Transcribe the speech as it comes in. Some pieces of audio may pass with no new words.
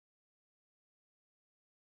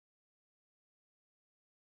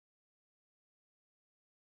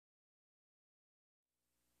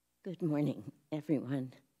Good morning,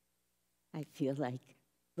 everyone. I feel like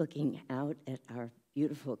looking out at our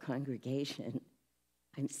beautiful congregation,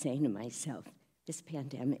 I'm saying to myself, this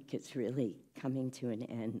pandemic is really coming to an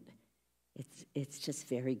end. It's just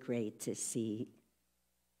very great to see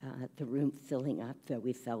the room filling up, though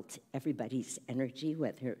we felt everybody's energy,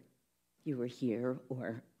 whether you were here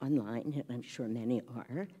or online, and I'm sure many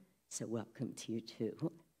are, so welcome to you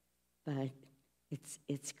too. But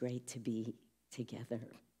it's great to be together.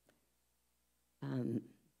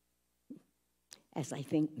 As I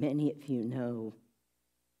think many of you know,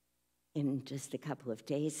 in just a couple of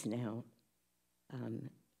days now,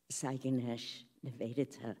 Sai Ganesh,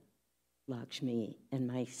 Nivedita, Lakshmi, and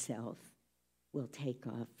myself will take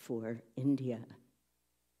off for India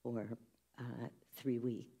for 3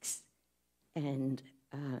 weeks. And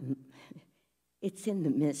it's in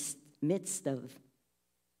the midst of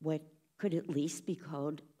what could at least be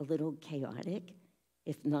called a little chaotic,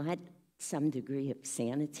 if not some degree of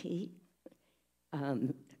sanity.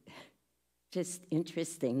 Just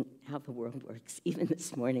interesting how the world works. Even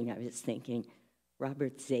this morning I was thinking,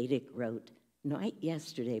 Robert Zadig wrote, not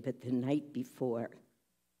yesterday, but the night before,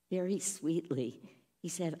 very sweetly. He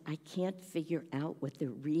said, I can't figure out what the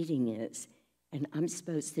reading is, and I'm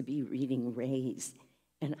supposed to be reading Rays,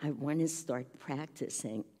 and I want to start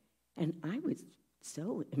practicing. And I was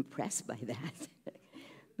so impressed by that.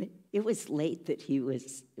 It was late that he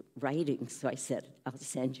was writing, so I said, I'll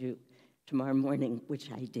send you tomorrow morning,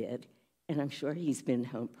 which I did. And I'm sure he's been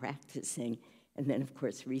home practicing. And then, of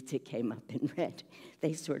course, Rita came up and read.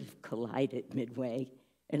 They sort of collided midway.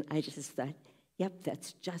 And I just thought, yep,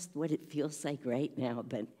 that's just what it feels like right now.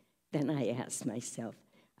 But then I asked myself,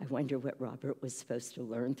 I wonder what Robert was supposed to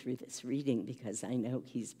learn through this reading, because I know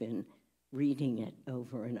he's been reading it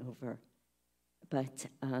over and over. But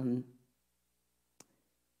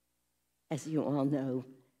as you all know,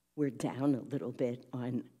 we're down a little bit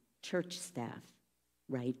on church staff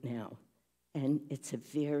right now. And it's a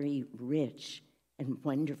very rich and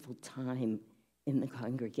wonderful time in the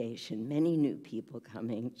congregation. Many new people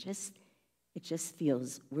coming. It just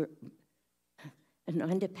feels,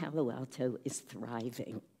 Ananda Palo Alto is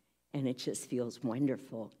thriving, and it just feels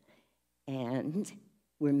wonderful. And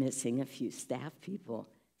we're missing a few staff people,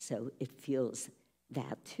 so it feels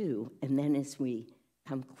that too. And then as we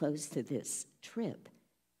come close to this trip,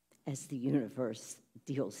 as the universe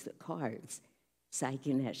deals the cards, Sai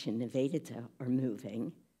Ganesh and Nivedita are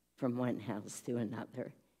moving from one house to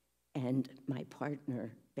another. And my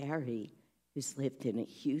partner, Barry, who's lived in a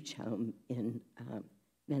huge home in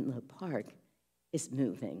Menlo Park, is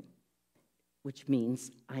moving, which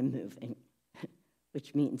means I'm moving,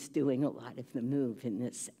 which means doing a lot of the move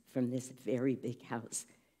from this very big house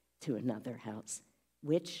to another house,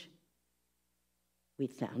 which we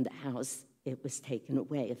found a house. It was taken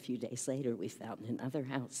away. A few days later, we found another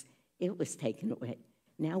house. It was taken away.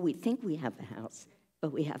 Now we think we have a house,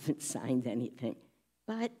 but we haven't signed anything.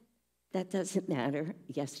 But that doesn't matter.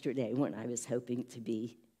 Yesterday, when I was hoping to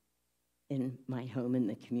be in my home in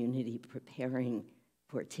the community preparing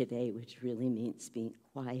for today, which really means being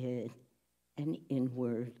quiet and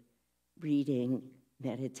inward, reading,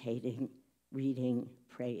 meditating, reading,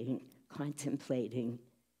 praying, contemplating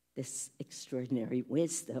this extraordinary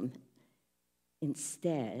wisdom.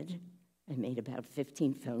 Instead, I made about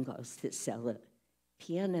 15 phone calls to sell a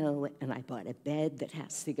piano, and I bought a bed that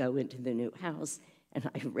has to go into the new house, and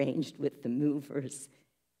I arranged with the movers.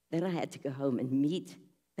 Then I had to go home and meet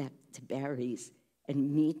back to Barry's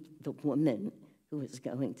and meet the woman who was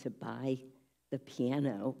going to buy the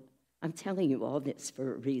piano. I'm telling you all this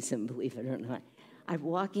for a reason, believe it or not. I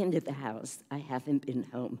walk into the house. I haven't been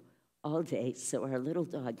home all day, so our little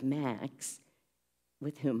dog, Max,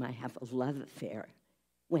 with whom I have a love affair,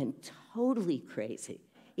 went totally crazy.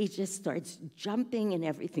 He just starts jumping and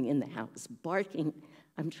everything in the house, barking.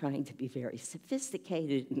 I'm trying to be very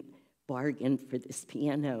sophisticated and bargain for this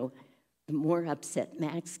piano. The more upset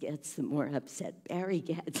Max gets, the more upset Barry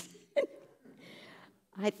gets.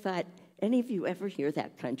 I thought, any of you ever hear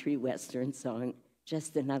that country western song,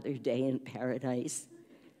 Just Another Day in Paradise?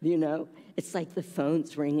 You know, it's like the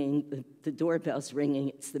phone's ringing, the doorbell's ringing,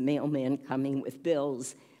 it's the mailman coming with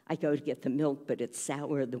bills. I go to get the milk, but it's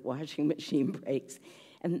sour, the washing machine breaks.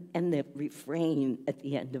 And the refrain at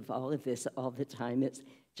the end of all of this all the time is,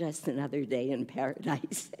 just another day in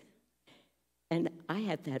paradise. And I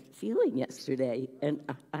had that feeling yesterday, and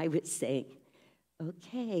I was saying,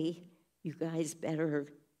 okay, you guys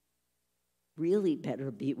really better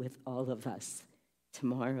be with all of us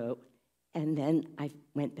tomorrow. And then I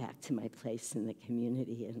went back to my place in the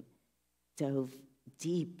community and dove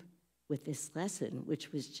deep with this lesson,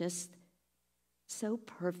 which was just so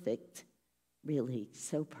perfect, really,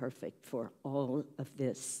 so perfect for all of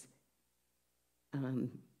this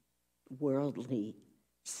worldly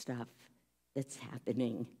stuff that's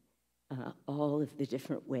happening, all of the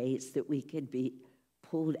different ways that we could be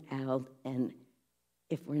pulled out, and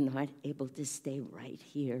if we're not able to stay right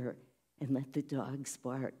here and let the dogs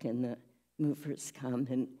bark and the movers come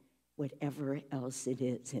and whatever else it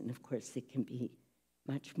is, and of course it can be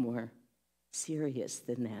much more serious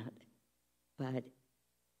than that. But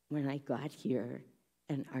when I got here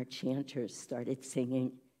and our chanters started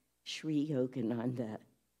singing Sri Yogananda,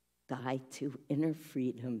 Guide to Inner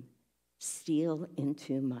Freedom, steal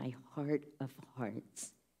into my heart of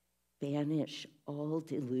hearts, banish all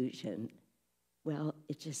delusion, well,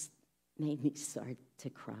 it just made me start to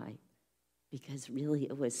cry, because really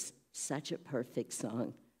it was such a perfect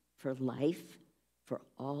song for life, for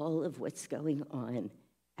all of what's going on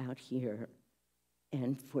out here,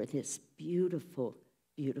 and for this beautiful,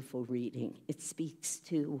 beautiful reading. It speaks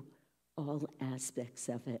to all aspects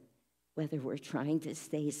of it, whether we're trying to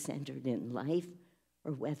stay centered in life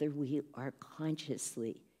or whether we are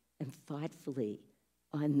consciously and thoughtfully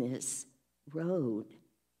on this road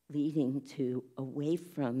leading to away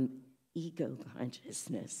from ego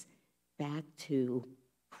consciousness back to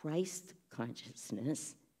Christ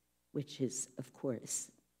consciousness, which is, of course,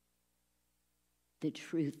 the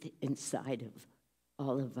truth inside of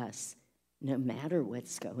all of us, no matter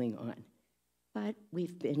what's going on. But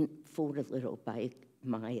we've been fooled a little by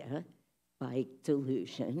Maya, by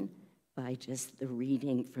delusion, by just the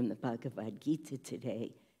reading from the Bhagavad Gita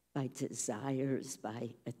today, by desires, by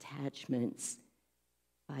attachments,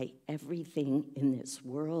 by everything in this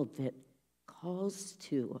world that calls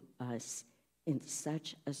to us in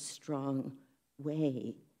such a strong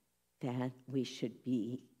way that we should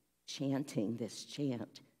be chanting this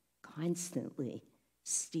chant constantly.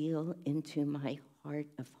 Steal into my heart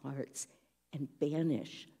of hearts and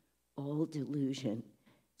banish all delusion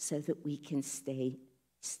so that we can stay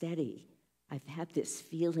steady. I've had this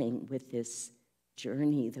feeling with this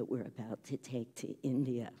journey that we're about to take to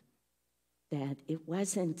India, that it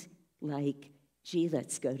wasn't like, gee,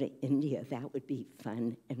 let's go to India. That would be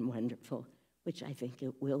fun and wonderful, which I think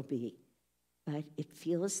it will be. But it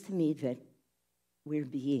feels to me that we're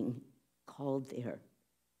being called there,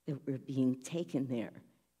 that we're being taken there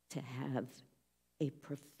to have a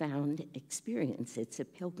profound experience. It's a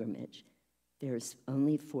pilgrimage. There's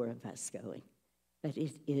only 4 of us going, but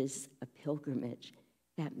it is a pilgrimage.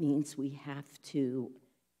 That means we have to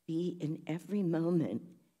be in every moment,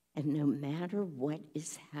 and no matter what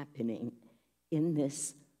is happening in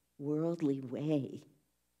this worldly way,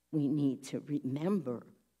 we need to remember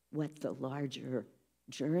what the larger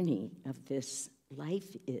journey of this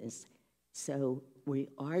life is. So we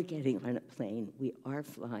are getting on a plane, we are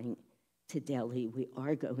flying to Delhi, we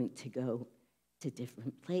are going to go to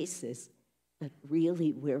different places, but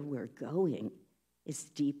really where we're going is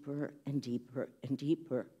deeper and deeper and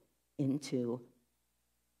deeper into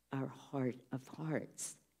our heart of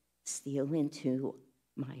hearts. Steal into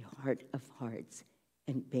my heart of hearts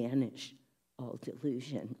and banish all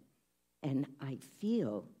delusion. And I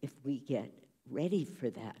feel if we get ready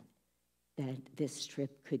for that, that this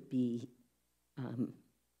trip could be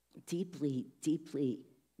deeply, deeply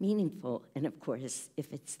meaningful. And of course,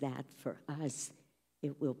 if it's that for us,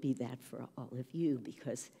 it will be that for all of you,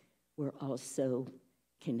 because we're all so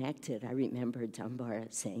connected. I remember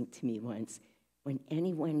Dambara saying to me once, when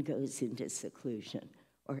anyone goes into seclusion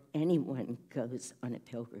or anyone goes on a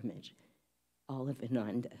pilgrimage, all of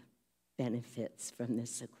Ananda benefits from the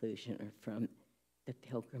seclusion or from the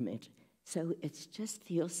pilgrimage. So it just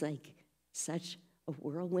feels like such a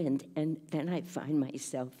whirlwind. And then I find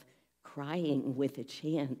myself crying with a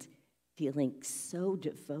chant, feeling so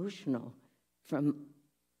devotional, from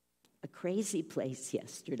a crazy place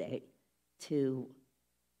yesterday to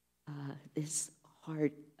this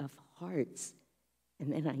heart of hearts.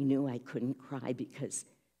 And then I knew I couldn't cry because,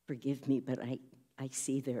 forgive me, but I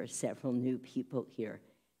see there are several new people here.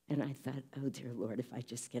 And I thought, oh, dear Lord, if I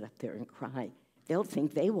just get up there and cry, they'll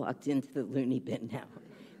think they walked into the loony bin now.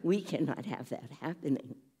 We cannot have that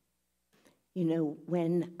happening. You know,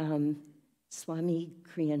 when Swami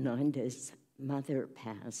Kriyananda's mother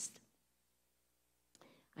passed,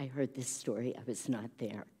 I heard this story. I was not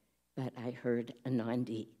there, but I heard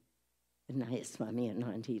Anandi, Anayaswami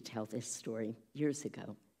Anandi, tell this story years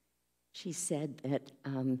ago. She said that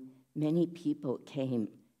many people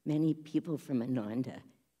from Ananda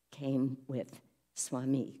came with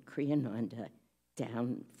Swami Kriyananda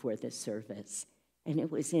down for the service. And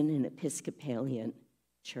it was in an Episcopalian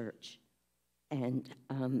church. And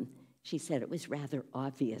she said it was rather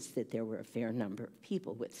obvious that there were a fair number of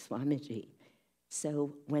people with Swamiji.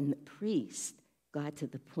 So when the priest got to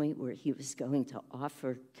the point where he was going to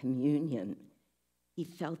offer communion, he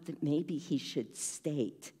felt that maybe he should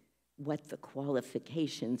state what the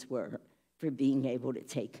qualifications were for being able to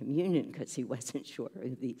take communion, because he wasn't sure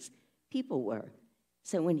who these people were.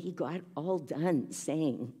 So when he got all done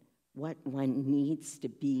saying what one needs to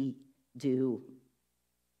do,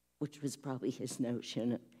 which was probably his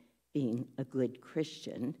notion of being a good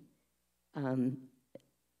Christian, Anandi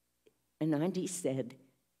said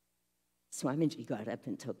Swamiji got up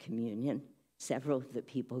and took communion. Several of the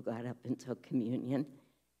people got up and took communion.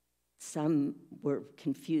 Some were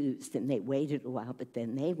confused and they waited a while, but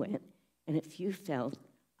then they went. And a few felt,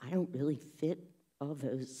 I don't really fit all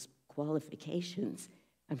those qualifications.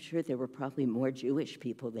 I'm sure there were probably more Jewish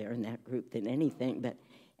people there in that group than anything. But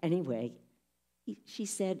anyway, she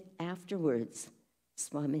said afterwards,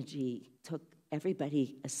 Swamiji took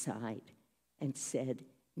everybody aside and said,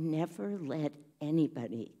 never let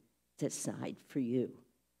anybody decide for you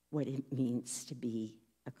what it means to be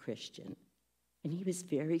a Christian. And he was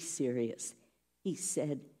very serious. He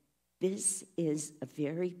said, this is a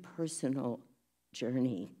very personal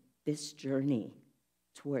journey, this journey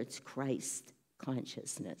towards Christ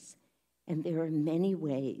consciousness. And there are many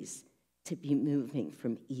ways to be moving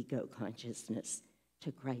from ego consciousness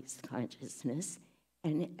to Christ consciousness.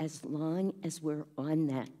 And as long as we're on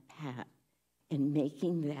that path and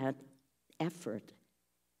making that effort,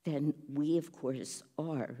 then we, of course,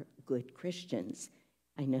 are good Christians.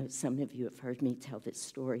 I know some of you have heard me tell this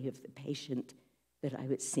story of the patient that I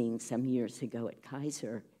was seeing some years ago at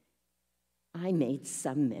Kaiser. I made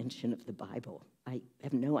some mention of the Bible. I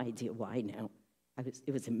have no idea why now.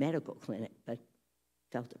 It was a medical clinic, but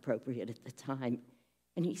felt appropriate at the time.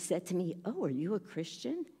 And he said to me, oh, are you a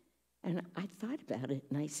Christian? And I thought about it,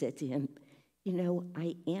 and I said to him, you know,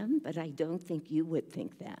 I am, but I don't think you would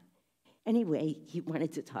think that. Anyway, he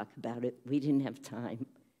wanted to talk about it. We didn't have time.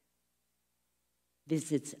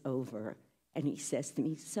 Visit's over, and he says to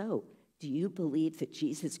me, so, do you believe that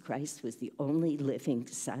Jesus Christ was the only living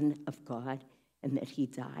Son of God and that he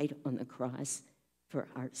died on the cross for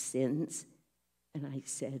our sins? And I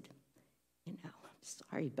said, you know, I'm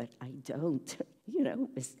sorry, but I don't. You know,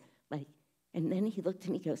 it was like, and then he looked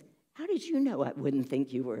at me and goes, how did you know I wouldn't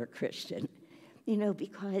think you were a Christian? You know,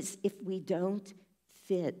 because if we don't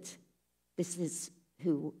fit, this is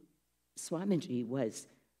who Swamiji was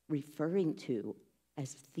referring to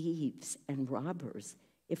as thieves and robbers.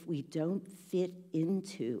 If we don't fit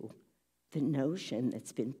into the notion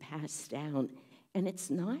that's been passed down, and it's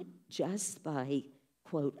not just by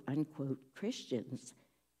quote unquote Christians.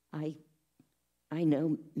 I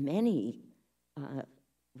know many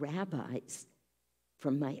rabbis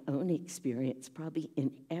from my own experience, probably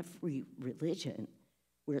in every religion,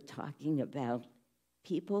 we're talking about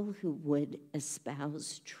people who would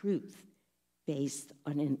espouse truth based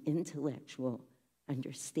on an intellectual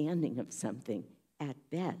understanding of something at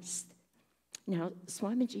best. Now,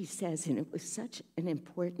 Swamiji says, and it was such an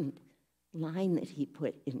important line that he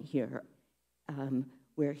put in here,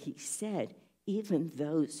 where he said, even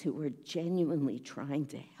those who were genuinely trying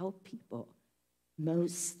to help people,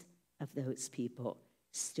 most of those people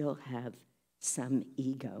still have some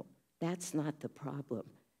ego. That's not the problem.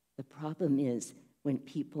 The problem is when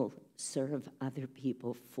people serve other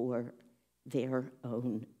people for their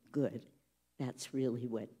own good. That's really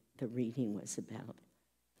what the reading was about.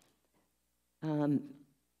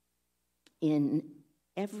 In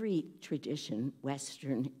every tradition,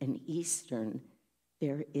 Western and Eastern,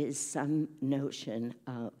 there is some notion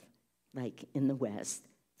of, like in the West,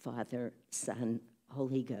 Father, Son,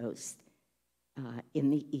 Holy Ghost. In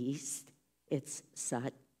the East, it's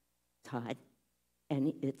Sat, Tat,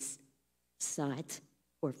 and it's Sat,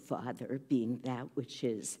 or Father, being that which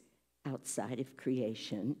is outside of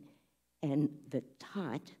creation, and the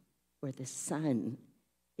Tat, or the Son,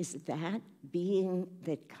 is that being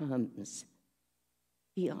that comes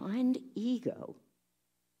beyond ego,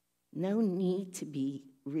 no need to be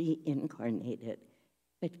reincarnated,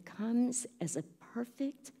 but comes as a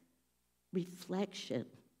perfect reflection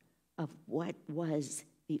of what was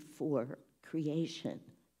before creation.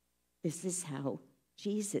 This is how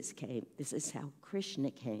Jesus came. This is how Krishna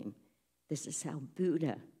came. This is how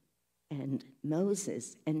Buddha and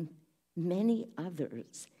Moses and many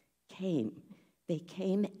others came. They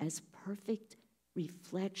came as perfect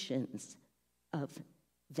reflections of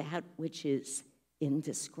that which is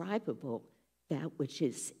indescribable, that which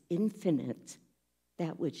is infinite,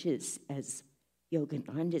 that which is, as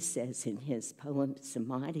Yogananda says in his poem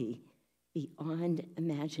Samadhi, beyond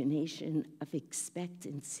imagination of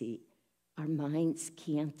expectancy Our minds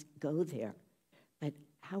can't go there. But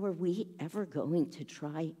how are we ever going to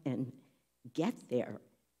try and get there,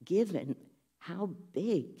 given how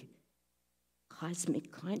big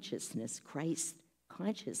cosmic consciousness, Christ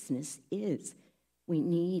consciousness is? We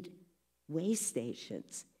need way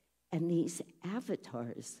stations. And these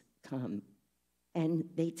avatars come, and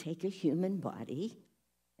they take a human body.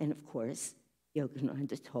 And of course,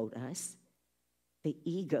 Yogananda told us, the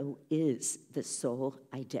ego is the soul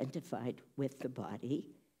identified with the body.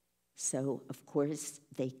 So, of course,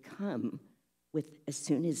 they come with, as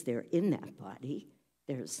soon as they're in that body,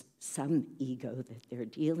 there's some ego that they're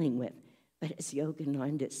dealing with. But as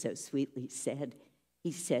Yogananda so sweetly said,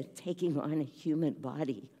 he said, taking on a human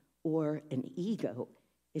body or an ego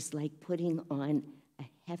is like putting on a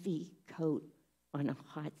heavy coat on a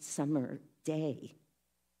hot summer day.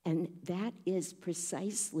 And that is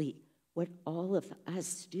precisely what all of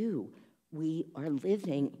us do. We are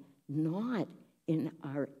living not in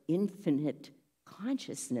our infinite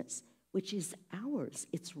consciousness, which is ours.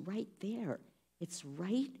 It's right there. It's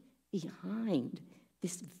right behind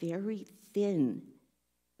this very thin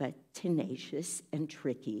but tenacious and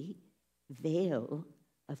tricky veil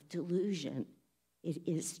of delusion. It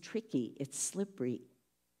is tricky, it's slippery,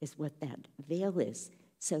 is what that veil is.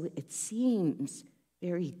 So it seems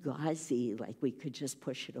very gauzy, like we could just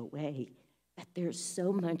push it away, but there's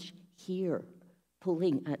so much here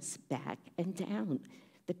pulling us back and down.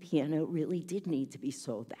 The piano really did need to be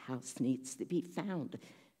sold. The house needs to be found.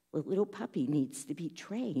 The little puppy needs to be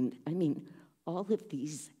trained. I mean, all of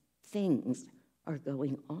these things are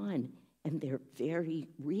going on, and they're very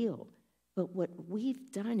real. But what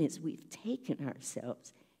we've done is we've taken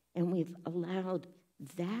ourselves and we've allowed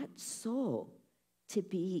that soul to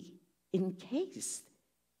be encased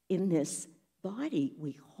in this body.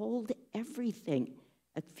 We hold everything.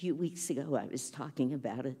 A few weeks ago, I was talking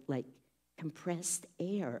about it like compressed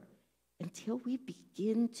air, until we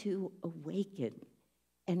begin to awaken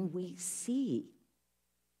and we see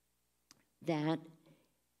that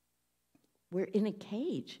we're in a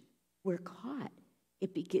cage, we're caught.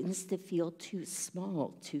 It begins to feel too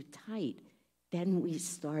small, too tight. Then we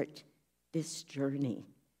start this journey.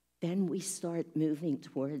 Then we start moving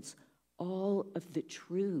towards all of the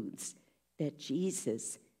truths that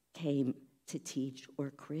Jesus came to teach, or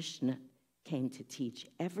Krishna came to teach.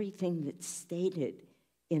 Everything that's stated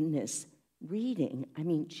in this reading. I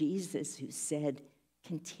mean, Jesus, who said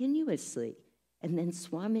continuously, and then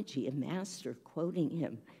Swamiji, a master, quoting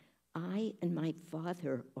him, I and my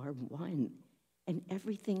Father are one, and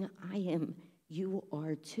everything I am, you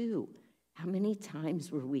are too. How many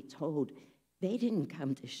times were we told they didn't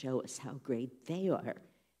come to show us how great they are?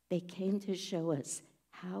 They came to show us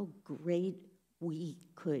how great we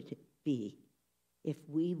could be if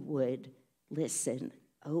we would listen,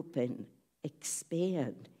 open,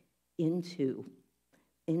 expand into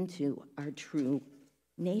our true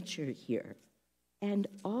nature here. And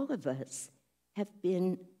all of us have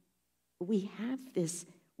been, we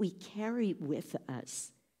carry with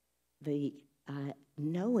us the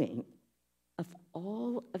knowing of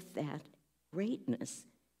all of that greatness.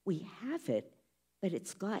 We have it, but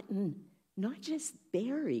it's gotten not just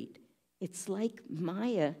buried. It's like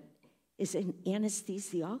Maya is an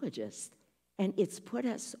anesthesiologist, and it's put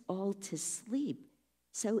us all to sleep.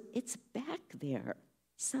 So it's back there.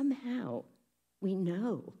 Somehow we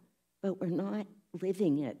know, but we're not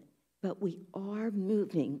living it. But we are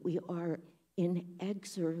moving. We are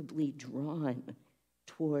inexorably drawn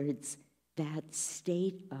towards that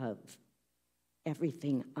state of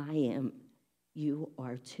everything I am, you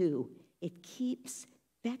are too. It keeps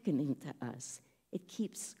beckoning to us. It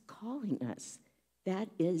keeps calling us. That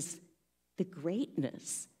is the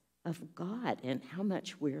greatness of God and how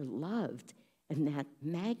much we're loved, and that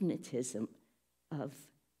magnetism of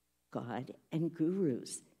God and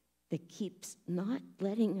gurus that keeps not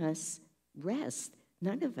letting us rest.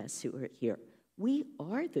 None of us who are here, we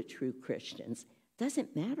are the true Christians.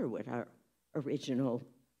 Doesn't matter what our original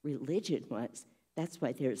religion was. That's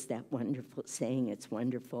why there's that wonderful saying, it's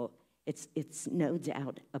wonderful. It's no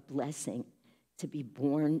doubt a blessing to be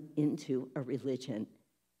born into a religion,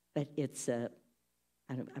 but it's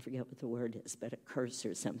I forget what the word is, but a curse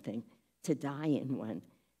or something, to die in one,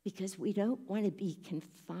 because we don't want to be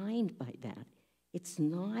confined by that. It's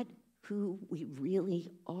not who we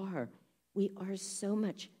really are. We are so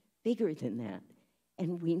much bigger than that,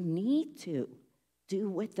 and we need to do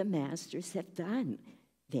what the masters have done,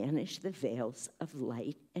 vanish the veils of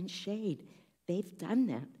light and shade. They've done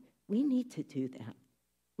that. We need to do that.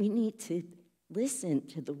 We need to listen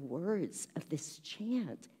to the words of this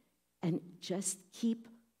chant and just keep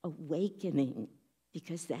awakening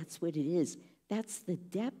because that's what it is. That's the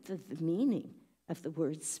depth of the meaning of the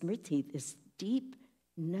word smriti, this deep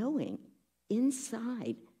knowing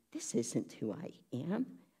inside. This isn't who I am.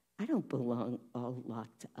 I don't belong all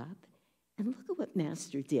locked up. And look at what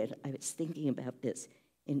Master did. I was thinking about this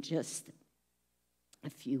in just a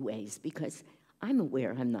few ways, because I'm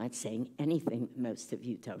aware I'm not saying anything most of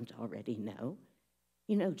you don't already know.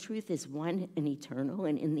 You know, truth is one and eternal,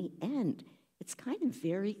 and in the end, it's kind of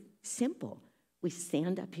very simple. We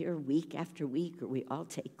stand up here week after week, or we all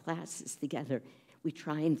take classes together. We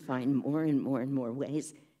try and find more and more and more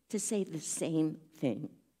ways to say the same thing.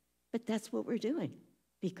 But that's what we're doing,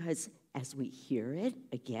 because as we hear it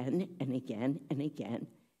again and again and again,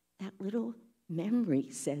 that little memory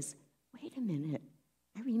says, wait a minute,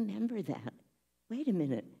 I remember that. Wait a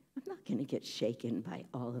minute, I'm not going to get shaken by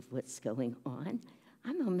all of what's going on.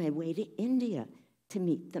 I'm on my way to India to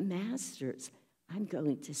meet the masters. I'm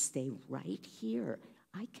going to stay right here.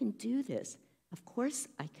 I can do this. Of course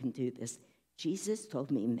I can do this. Jesus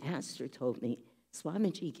told me, Master told me,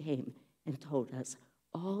 Swamiji came and told us,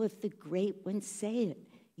 all of the great ones say it.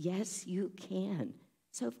 Yes, you can.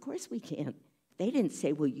 So of course we can. They didn't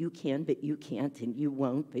say, well, you can, but you can't, and you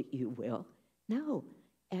won't, but you will. No,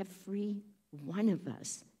 every one of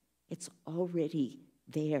us, it's already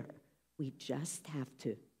there. We just have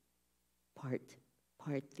to part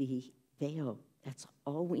the veil. That's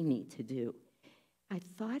all we need to do. I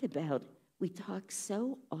thought about, we talk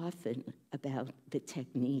so often about the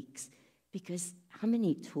techniques, because how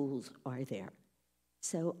many tools are there?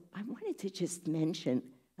 So I wanted to just mention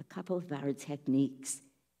a couple of our techniques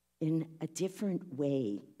in a different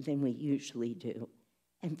way than we usually do.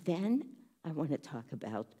 And then I want to talk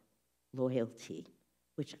about loyalty,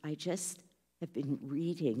 which I just have been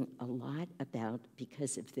reading a lot about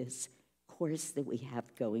because of this course that we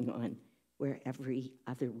have going on, where every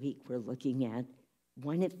other week we're looking at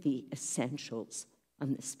one of the essentials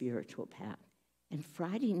on the spiritual path. And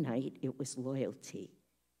Friday night, it was loyalty.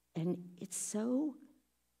 And it's so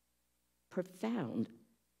profound.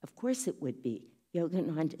 Of course it would be.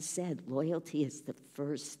 Yogananda said loyalty is the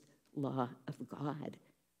first law of God.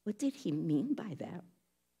 What did he mean by that?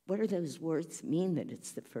 What do those words mean, that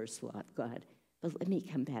it's the first law of God? But let me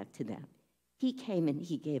come back to that. He came and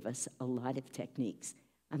he gave us a lot of techniques.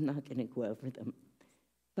 I'm not going to go over them.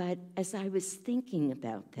 But as I was thinking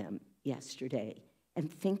about them yesterday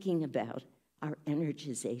and thinking about our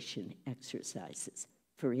energization exercises,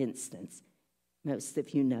 for instance, most of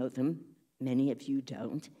you know them, many of you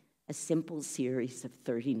don't, a simple series of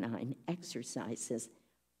 39 exercises,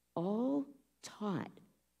 all taught,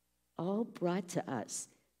 all brought to us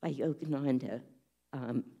by Yogananda,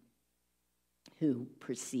 who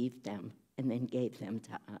perceived them and then gave them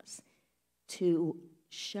to us, to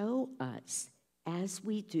show us as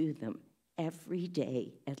we do them every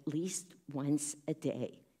day, at least once a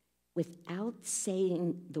day, without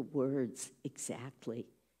saying the words exactly.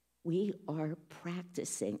 We are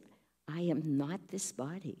practicing, I am not this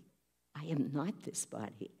body. I am not this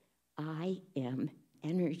body. I am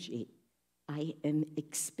energy. I am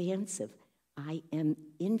expansive. I am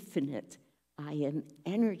infinite. I am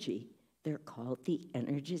energy. They're called the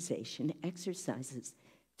energization exercises,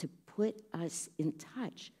 to put us in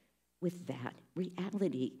touch with that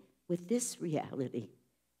reality, with this reality,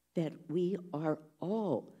 that we are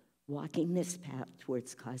all walking this path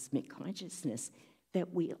towards cosmic consciousness,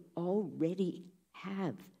 that we already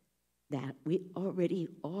have that. We already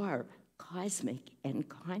are cosmic and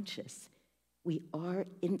conscious. We are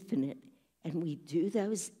infinite, and we do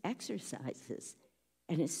those exercises.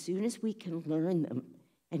 And as soon as we can learn them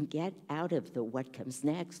and get out of the what comes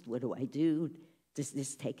next, what do I do? Does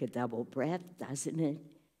this take a double breath? Doesn't it?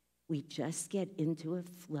 We just get into a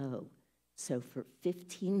flow. So for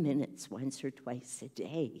 15 minutes, once or twice a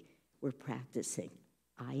day, we're practicing.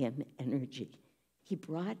 I am energy. He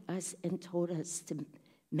brought us and told us to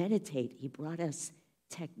meditate. He brought us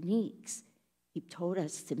techniques. He told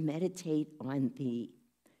us to meditate on the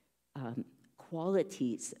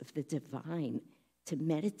qualities of the divine, to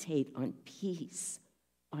meditate on peace,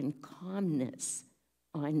 on calmness,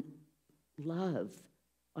 on love,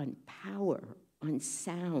 on power, on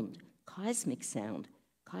sound, cosmic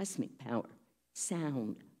power,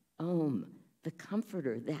 sound, Om, the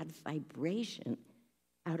comforter, that vibration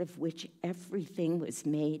out of which everything was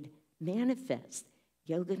made manifest.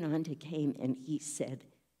 Yogananda came and he said,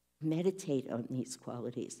 meditate on these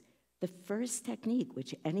qualities. The first technique,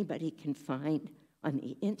 which anybody can find on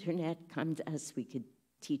the internet, come to us, we could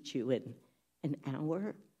teach you in an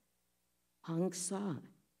hour. Hong Sa,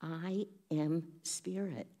 I am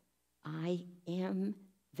spirit. I am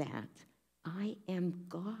that. I am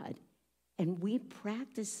God. And we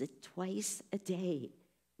practice it twice a day,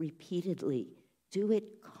 repeatedly. Do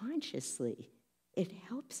it consciously. It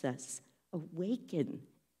helps us awaken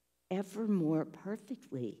ever more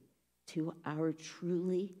perfectly to our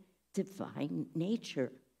truly divine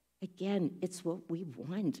nature. Again, it's what we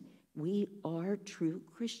want. We are true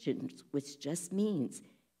Christians, which just means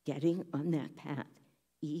getting on that path.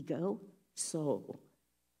 Ego, soul.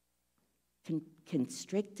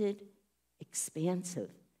 Constricted, expansive.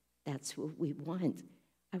 That's what we want.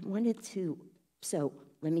 I wanted to, so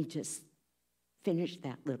let me just finish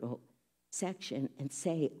that little section and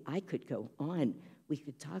say I could go on. We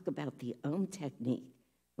could talk about the Om technique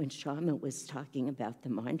when Shama was talking about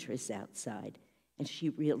the mantras outside, and she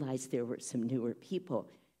realized there were some newer people.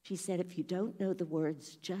 She said, if you don't know the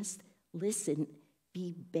words, just listen,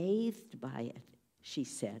 be bathed by it, she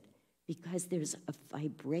said, because there's a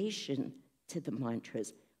vibration to the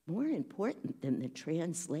mantras, more important than the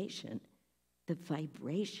translation, the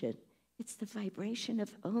vibration. It's the vibration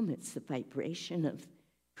of Om, it's the vibration of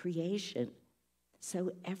creation.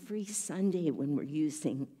 So every Sunday when we're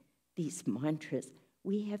using these mantras,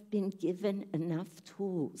 we have been given enough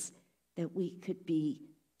tools that we could be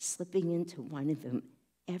slipping into one of them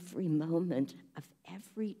every moment of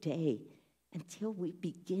every day until we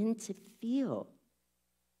begin to feel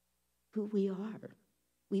who we are.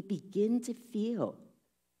 We begin to feel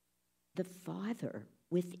the Father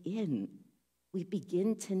within. We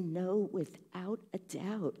begin to know without a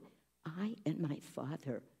doubt, I and my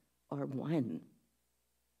Father are one.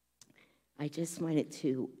 I just wanted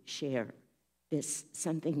to share this,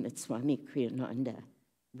 something that Swami Kriyananda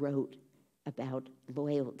wrote about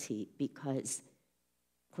loyalty, because,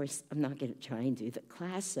 of course, I'm not going to try and do the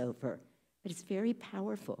class over, but it's very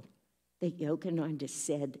powerful that Yogananda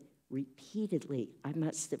said repeatedly. I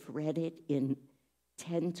must have read it in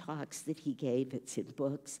 10 talks that he gave. It's in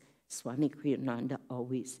books. Swami Kriyananda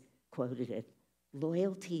always quoted it.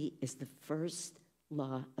 Loyalty is the first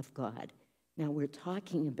law of God. Now we're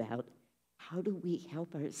talking about how do we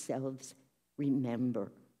help ourselves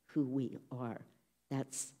remember who we are.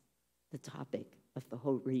 That's the topic of the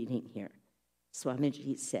whole reading here.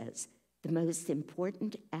 Swamiji says, the most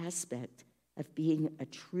important aspect of being a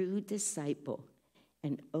true disciple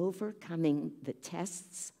and overcoming the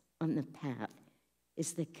tests on the path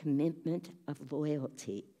is the commitment of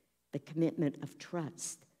loyalty, the commitment of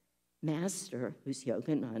trust. Master, who's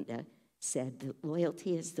Yogananda, said that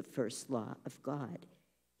loyalty is the first law of God.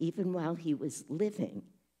 Even while he was living,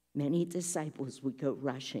 many disciples would go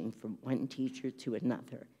rushing from one teacher to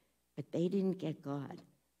another, but they didn't get God.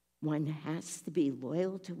 One has to be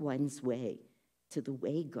loyal to one's way, to the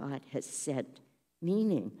way God has sent,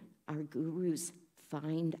 meaning our gurus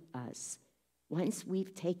find us. Once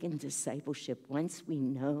we've taken discipleship, once we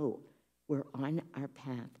know we're on our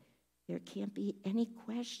path, there can't be any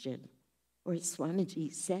question. Or as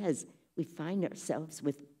Swamiji says, we find ourselves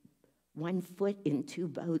with one foot in two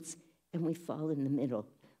boats and we fall in the middle.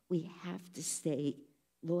 We have to stay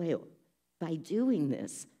loyal. By doing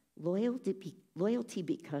this, loyalty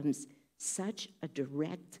becomes such a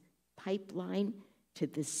direct pipeline to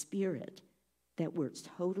the spirit that we're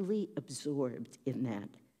totally absorbed in that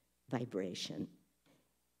vibration.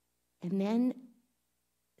 And then,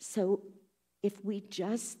 so if we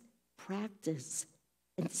just practice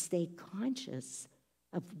and stay conscious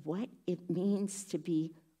of what it means to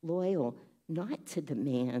be loyal, not to the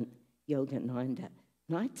man Yogananda,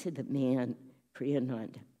 not to the man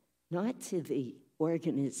Kriyananda, not to the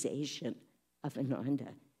organization of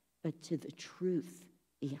Ananda, but to the truth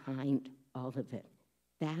behind all of it.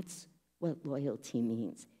 That's what loyalty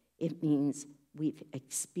means. It means we've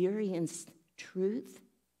experienced truth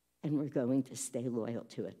and we're going to stay loyal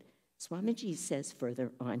to it. Swamiji says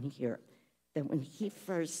further on here that when he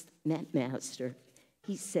first met Master,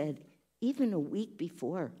 he said, even a week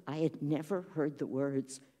before, I had never heard the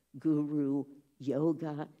words guru,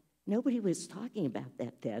 yoga. Nobody was talking about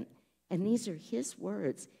that then. And these are his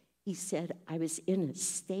words. He said, I was in a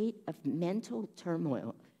state of mental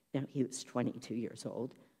turmoil. Now, he was 22 years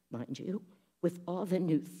old, mind you, with all the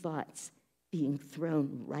new thoughts being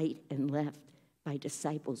thrown right and left by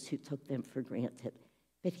disciples who took them for granted.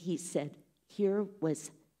 But he said, here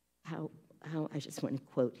was how I just want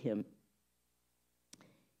to quote him.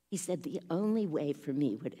 He said, the only way for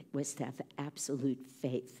me was to have absolute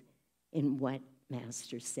faith in what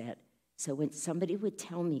Master said. So when somebody would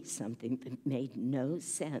tell me something that made no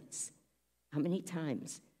sense, how many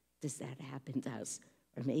times does that happen to us?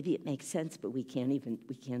 Or maybe it makes sense, but we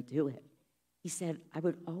can't do it. He said, I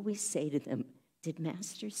would always say to them, did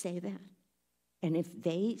Master say that? And if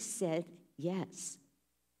they said yes,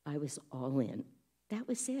 I was all in. That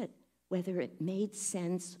was it. whether it made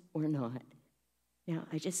sense or not. Now,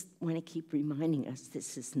 I just want to keep reminding us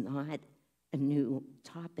this is not a new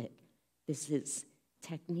topic. This is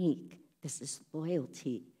technique. This is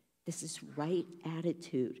loyalty. This is right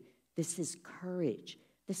attitude. This is courage.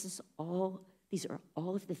 These are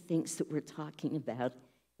all of the things that we're talking about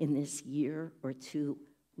in this year or two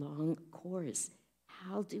long course.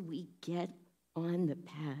 How do we get on the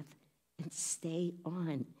path and stay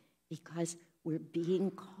on? Because we're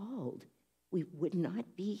being called. We would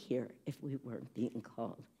not be here if we weren't being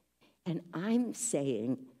called. And I'm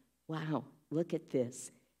saying, wow, look at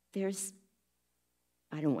this. There's,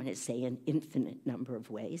 I don't want to say an infinite number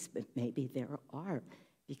of ways, but maybe there are,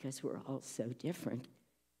 because we're all so different.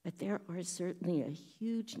 But there are certainly a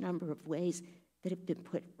huge number of ways that have been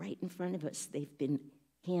put right in front of us. They've been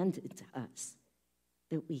handed to us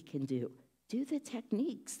that we can do. Do the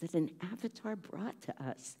techniques that an avatar brought to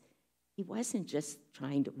us. He wasn't just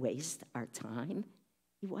trying to waste our time.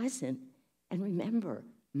 He wasn't. And remember,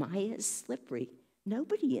 Maya is slippery.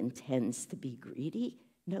 Nobody intends to be greedy.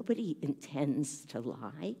 Nobody intends to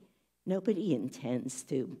lie. Nobody intends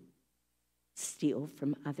to steal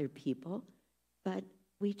from other people. But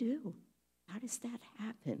we do. How does that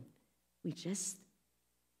happen? We just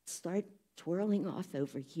start twirling off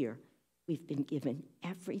over here. We've been given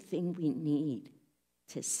everything we need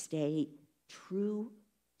to stay true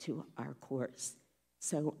to our course.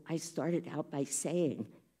 So I started out by saying,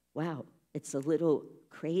 wow, it's a little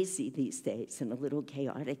crazy these days and a little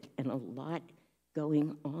chaotic and a lot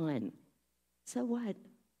going on. So what?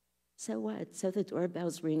 So what? So the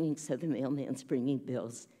doorbell's ringing, so the mailman's bringing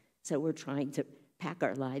bills. So we're trying to pack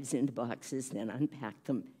our lives into boxes, then unpack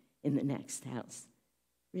them in the next house.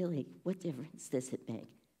 Really, what difference does it make?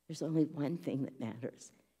 There's only one thing that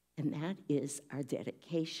matters, and that is our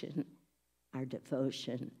dedication, our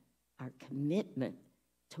devotion, our commitment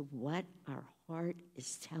to what our heart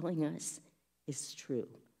is telling us is true,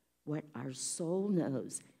 what our soul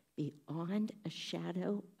knows beyond a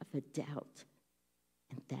shadow of a doubt.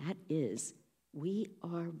 And that is, we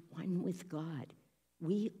are one with God.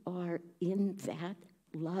 We are in that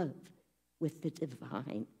love with the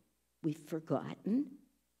divine. We've forgotten,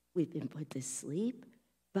 we've been put to sleep,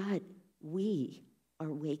 but we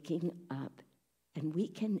are waking up, and we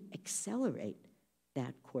can accelerate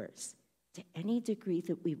that course to any degree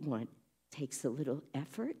that we want. Takes a little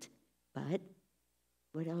effort, but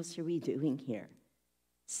what else are we doing here?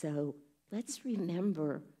 So let's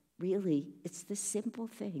remember, really, it's the simple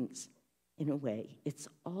things in a way. It's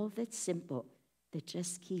all that's simple that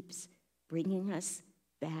just keeps bringing us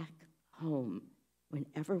back home.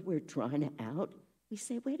 Whenever we're drawn out, we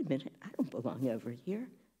say, wait a minute, I don't belong over here.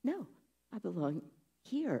 No, I belong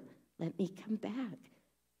here. Let me come back.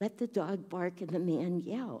 Let the dog bark and the man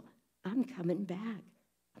yell. I'm coming back.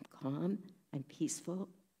 I'm calm. I'm peaceful.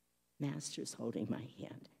 Master's holding my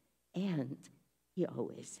hand. And he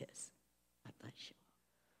always is. God bless you.